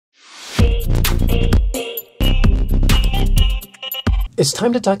It's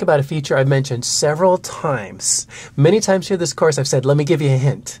time to talk about a feature I've mentioned several times. Many times through this course I've said, let me give you a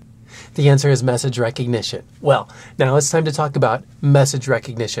hint. The answer is message recognition. Well, now it's time to talk about message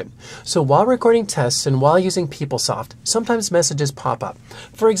recognition. So while recording tests and while using PeopleSoft, sometimes messages pop up.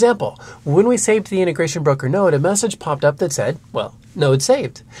 For example, when we saved the integration broker node, a message popped up that said, well, node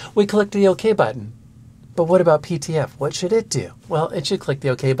saved. We clicked the OK button. But what about PTF? What should it do? Well, it should click the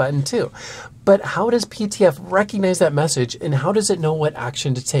OK button too. But how does PTF recognize that message and how does it know what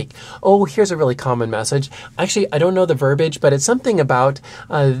action to take? Oh, here's a really common message. Actually, I don't know the verbiage, but it's something about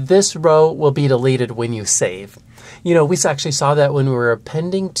this row will be deleted when you save. You know, we actually saw that when we were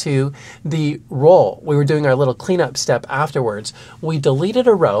appending to the role. We were doing our little cleanup step afterwards. We deleted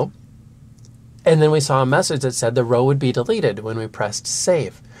a row and then we saw a message that said the row would be deleted when we pressed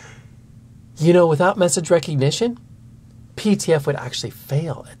save. You know, without message recognition, PTF would actually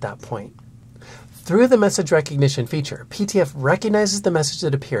fail at that point. Through the message recognition feature, PTF recognizes the message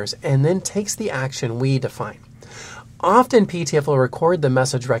that appears and then takes the action we define. Often PTF will record the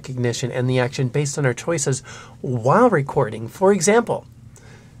message recognition and the action based on our choices while recording. For example,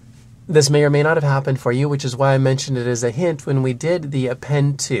 this may or may not have happened for you, which is why I mentioned it as a hint when we did the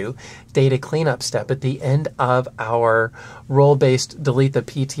append to data cleanup step at the end of our role-based delete the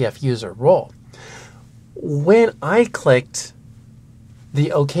PTF user role. When I clicked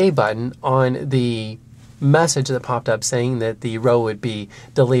the OK button on the message that popped up saying that the row would be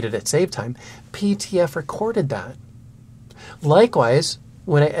deleted at save time, PTF recorded that. Likewise,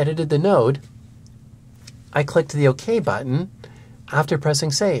 when I edited the node, I clicked the OK button after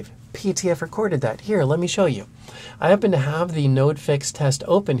pressing save. PTF recorded that. Here, let me show you. I happen to have the node fix test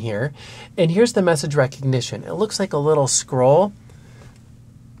open here, and here's the message recognition. It looks like a little scroll,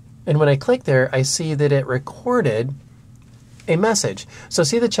 and when I click there, I see that it recorded a message. So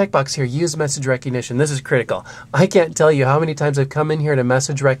see the checkbox here, use message recognition. This is critical. I can't tell you how many times I've come in here to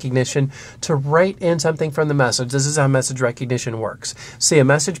message recognition to write in something from the message. This is how message recognition works. See, a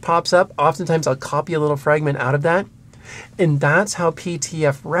message pops up. Oftentimes I'll copy a little fragment out of that. And that's how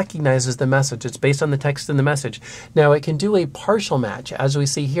PTF recognizes the message. It's based on the text in the message. Now, it can do a partial match, as we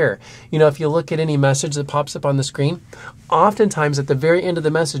see here. You know, if you look at any message that pops up on the screen, oftentimes at the very end of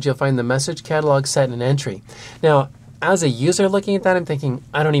the message, you'll find the message catalog set and an entry. Now, as a user looking at that, I'm thinking,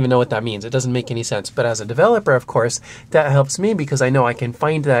 I don't even know what that means. It doesn't make any sense. But as a developer, of course, that helps me because I know I can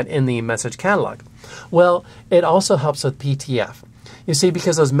find that in the message catalog. Well, it also helps with PTF. You see,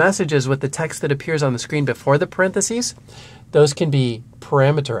 because those messages with the text that appears on the screen before the parentheses, those can be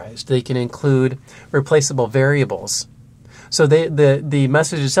parameterized. They can include replaceable variables. So the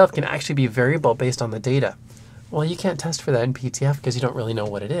message itself can actually be variable based on the data. Well, you can't test for that in PTF because you don't really know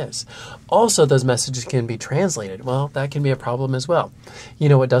what it is. Also, those messages can be translated. Well, that can be a problem as well. You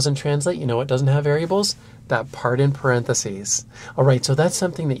know what doesn't translate? You know what doesn't have variables? That part in parentheses. All right, so that's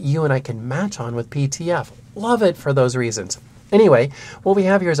something that you and I can match on with PTF. Love it for those reasons. Anyway, what we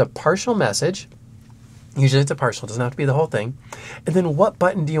have here is a partial message. Usually it's a partial, it doesn't have to be the whole thing. And then what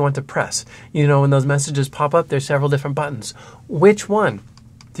button do you want to press? You know, when those messages pop up, there's several different buttons. Which one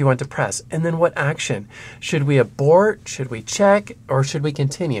do you want to press? And then what action? Should we abort? Should we check? Or should we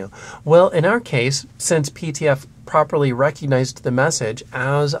continue? Well, in our case, since PTF properly recognized the message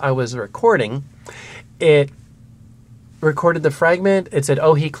as I was recording, it recorded the fragment. It said,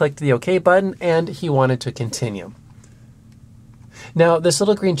 oh, he clicked the OK button and he wanted to continue. Now, this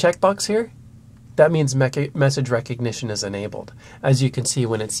little green checkbox here, that means message recognition is enabled. As you can see,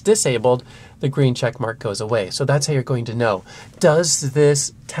 when it's disabled, the green check mark goes away. So that's how you're going to know. Does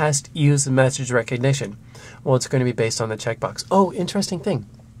this test use message recognition? Well, it's going to be based on the checkbox. Oh, interesting thing.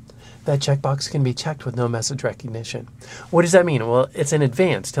 That checkbox can be checked with no message recognition. What does that mean? Well, it's in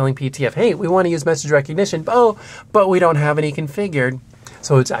advance telling PTF, hey, we want to use message recognition, but we don't have any configured.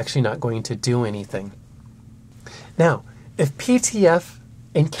 So it's actually not going to do anything. Now, if PTF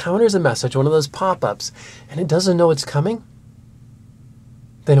encounters a message, one of those pop-ups, and it doesn't know it's coming,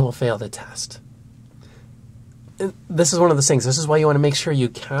 then it will fail the test. This is one of those things. This is why you want to make sure you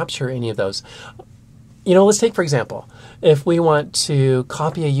capture any of those. You know, let's take, for example, if we want to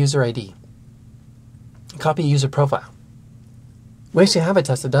copy a user ID, copy a user profile. We actually have a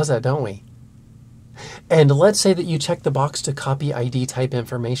test that does that, don't we? And let's say that you check the box to copy ID type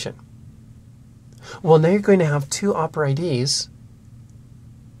information. Well, now you're going to have two Opera IDs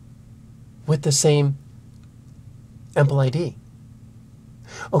with the same EMPL ID.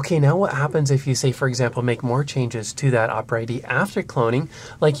 Okay, now what happens if you say, for example, make more changes to that Opera ID after cloning,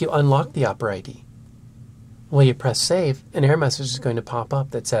 like you unlock the Opera ID? Well, you press save, an error message is going to pop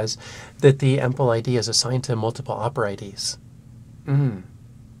up that says that the EMPL ID is assigned to multiple Opera IDs.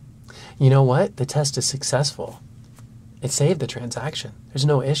 You know what? The test is successful. It saved the transaction. There's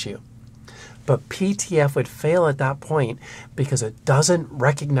no issue. But PTF would fail at that point because it doesn't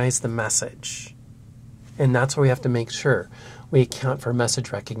recognize the message. And that's where we have to make sure we account for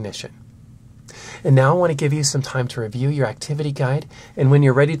message recognition. And now I want to give you some time to review your activity guide. And when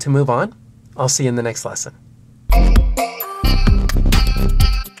you're ready to move on, I'll see you in the next lesson.